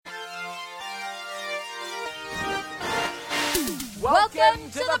Welcome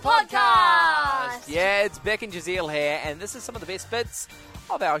to the podcast! Yeah, it's Beck and Jazeel here, and this is some of the best bits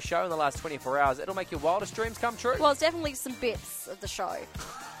of our show in the last 24 hours. It'll make your wildest dreams come true. Well, it's definitely some bits of the show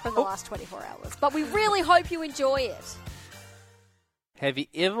from the last 24 hours, but we really hope you enjoy it. Have you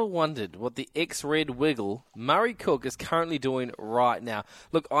ever wondered what the ex-Red Wiggle, Murray Cook, is currently doing right now?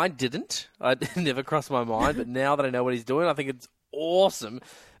 Look, I didn't. It never crossed my mind, but now that I know what he's doing, I think it's awesome.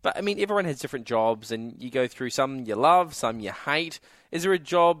 But, I mean, everyone has different jobs, and you go through some you love, some you hate. Is there a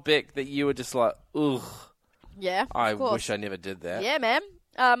job, Beck, that you were just like, ugh? Yeah, I wish I never did that. Yeah, man.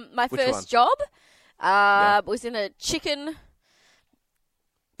 My Which first one? job was in a chicken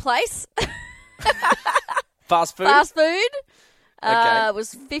place. Fast food? Fast food. Okay.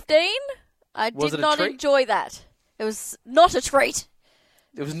 Was 15. I Was did it a not treat? enjoy that. It was not a treat.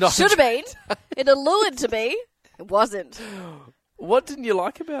 It was not. Should have been. It allured to be. It wasn't. What didn't you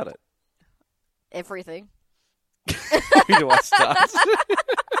like about it? Everything. Where do I start?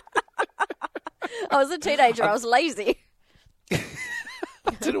 I was a teenager. I was lazy. I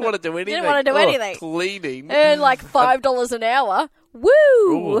didn't want to do anything. Didn't want to do anything. Cleaning. Earned like $5 an hour. Woo!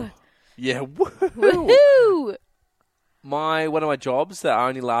 Ooh. Yeah, woohoo. Woohoo! One of my jobs that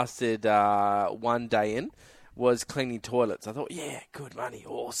only lasted 1 day in was cleaning toilets. I thought, yeah, good money,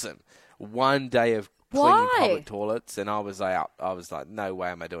 awesome. 1 day of cleaning Why? public toilets, and I was out. I was like, no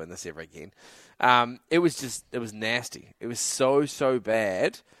way am I doing this ever again. It was nasty. It was so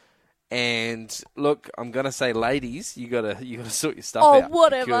bad. And look, I'm gonna say, ladies, you gotta sort your stuff out. Oh,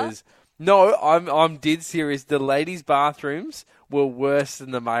 whatever. Because, no, I'm dead serious. The ladies' bathrooms were worse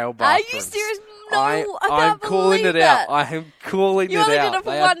than the male bathrooms. Are you serious? No, I I'm can't calling believe it that. out. I am calling You it only out. did it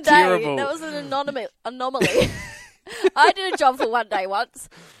for They 1 are day. terrible. That was an anomaly. I did a job for 1 day once.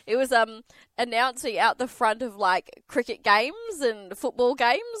 It was announcing out the front of like cricket games and football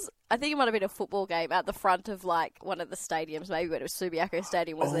games. I think it might have been a football game at the front of like one of the stadiums, maybe when Subiaco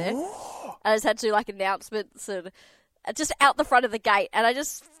Stadium was there. And I just had to do like announcements and just out the front of the gate, and I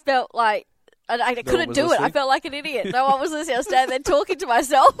just felt like I couldn't was do it. listening? I felt like an idiot. No one was listening. I was standing there talking to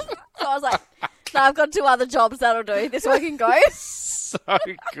myself. So I was like, no, I've got 2 other jobs that'll do. This one can go. So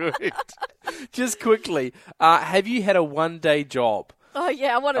good. Just quickly, have you had a 1 day job? Oh,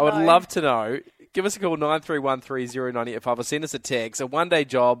 yeah, I want to I know. would love to know. Give us a call, 93130985, or send us a text. A 1 day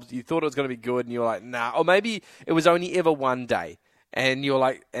job, you thought it was going to be good, and you were like, nah. Or maybe it was only ever 1 day. And you're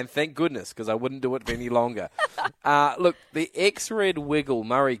like, and thank goodness, because I wouldn't do it for any longer. Look, the ex-Red Wiggle,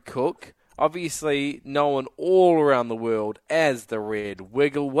 Murray Cook, obviously known all around the world as the Red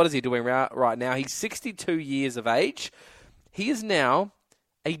Wiggle. What is he doing right now? He's 62 years of age. He is now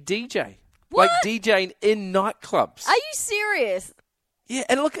a DJ. What? Like DJing in nightclubs. Are you serious? Yeah,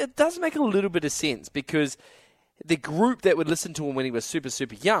 and look, it does make a little bit of sense because the group that would listen to him when he was super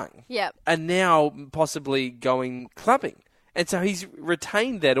young Yep. are now possibly going clubbing. And so he's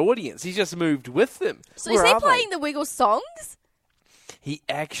retained that audience. He's just moved with them. So Where is he are they? playing the Wiggle songs? He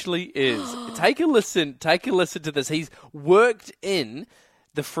actually is. Take a listen to this. He's worked in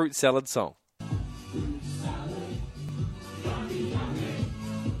the fruit salad song.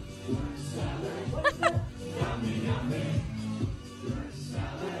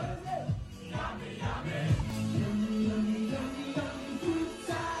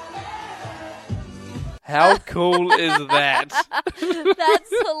 How cool is that? That's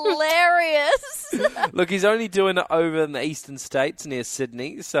hilarious. Look, he's only doing it over in the eastern states near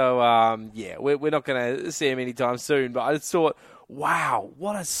Sydney. So, yeah, we're not going to see him anytime soon. But I just thought, wow,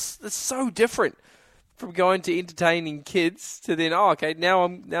 that's so different from going to entertaining kids to then, okay, now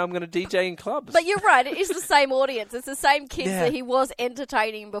I'm going to DJ in clubs. But you're right. It is the same audience. It's the same kids Yeah. that he was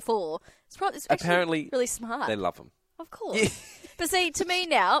entertaining before. It's actually Apparently, really smart. they love him. Of course. Yeah. But see, to me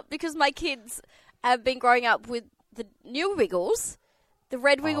now, because my kids have been growing up with the new Wiggles, the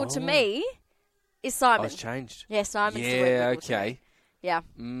Red Wiggle to me is Simon. Oh, it's changed. Yeah, Simon's the Red Yeah, Wiggle to me. okay. Yeah.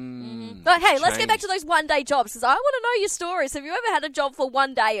 Mm, But hey, let's get back changed. to those 1 day jobs because I want to know your stories. Have you ever had a job for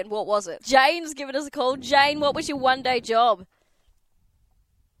 1 day and what was it? Jane's given us a call. Jane, what was your 1 day job?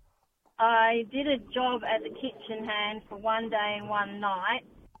 I did a job as a kitchen hand for 1 day and 1 night.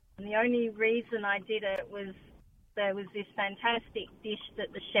 And the only reason I did it was there was this fantastic dish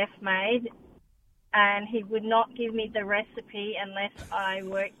that the chef made, and he would not give me the recipe unless I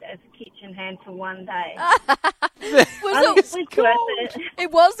worked as a kitchen hand for 1 day. Was It was worth it.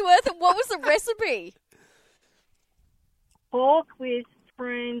 It was worth it. What was the recipe? Pork with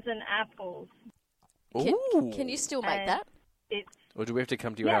prunes and apples. Ooh. Can you still make And that? It's, Or do we have to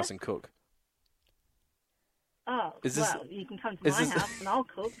come to your Yeah. house and cook? oh, Is this- well, you can come to is my this- house and I'll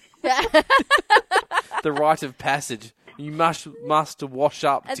cook. The rite of passage. You must wash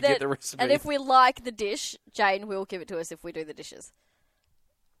up to get the recipe. And if we like the dish, Jane will give it to us if we do the dishes.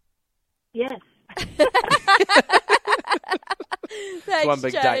 Yes. Thanks, One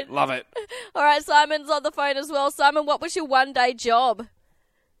big Jane. day. Love it. All right, Simon's on the phone as well. Simon, what was your one-day job?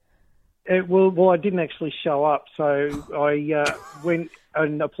 Well, I didn't actually show up, so I went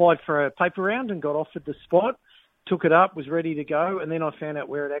and applied for a paper round and got offered the spot, took it up, was ready to go, and then I found out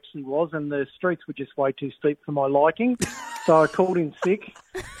where it actually was, and the streets were just way too steep for my liking, so I called in sick,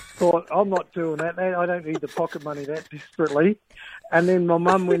 thought, I'm not doing that, I don't need the pocket money that desperately, and then my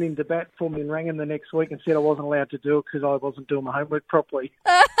mum went into bat for me and rang him the next week and said I wasn't allowed to do it because I wasn't doing my homework properly.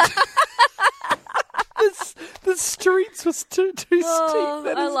 The streets was too steep.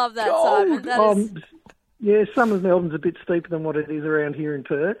 That I is love that, gold. Simon. That is... Yeah, some of Melbourne's a bit steeper than what it is around here in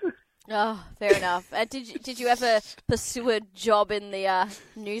Perth. Oh, fair enough. Did you ever pursue a job in the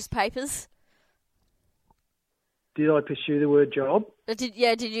newspapers? Did I pursue the word job? Did you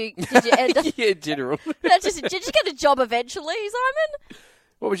end up... Yeah, general. did you get a job eventually, Simon?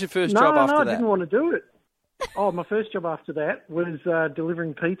 What was your first job after I that? didn't want to do it. Oh, my first job after that was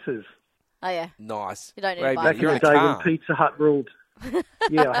delivering pizzas. Oh, yeah. Nice. You don't need Wait, a bike. Back in you're the in a day car. when Pizza Hut ruled.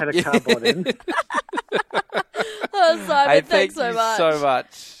 Yeah, I had a car by then. Oh, Simon, Hey, thanks thank so you much. so much.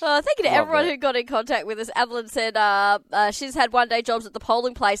 Thank you to Love everyone that. who got in contact with us. Adeline said she's had one-day jobs at the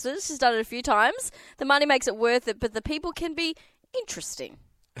polling places. She's done it a few times. The money makes it worth it, but the people can be interesting.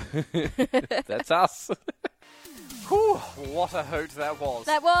 That's us. Whew, what a hoot that was.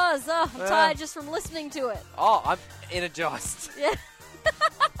 That was. Oh, I'm tired just from listening to it. Oh, I'm energised. Yeah.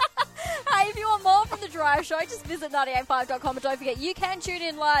 Hey, if you want more from The Drive Show, just visit 985.com and don't forget you can tune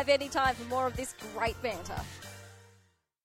in live anytime for more of this great banter.